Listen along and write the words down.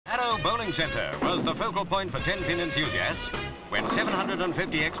Harrow Bowling Centre was the focal point for 10-pin enthusiasts when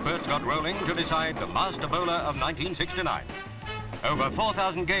 750 experts got rolling to decide the master bowler of 1969. Over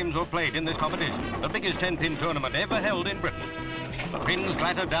 4,000 games were played in this competition, the biggest 10-pin tournament ever held in Britain. The pins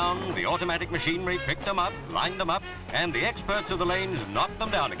clattered down, the automatic machinery picked them up, lined them up, and the experts of the lanes knocked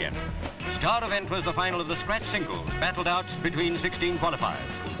them down again. The star event was the final of the scratch singles, battled out between 16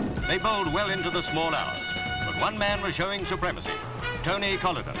 qualifiers. They bowled well into the small hours, but one man was showing supremacy, Tony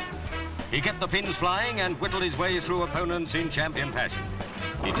Colledan. He kept the pins flying and whittled his way through opponents in champion fashion.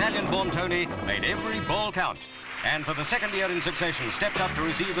 Italian-born Tony made every ball count, and for the second year in succession stepped up to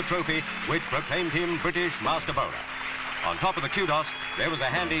receive the trophy which proclaimed him British Master Bowler. On top of the kudos, there was a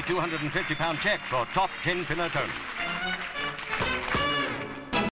handy £250 cheque for top 10-pinner Tony.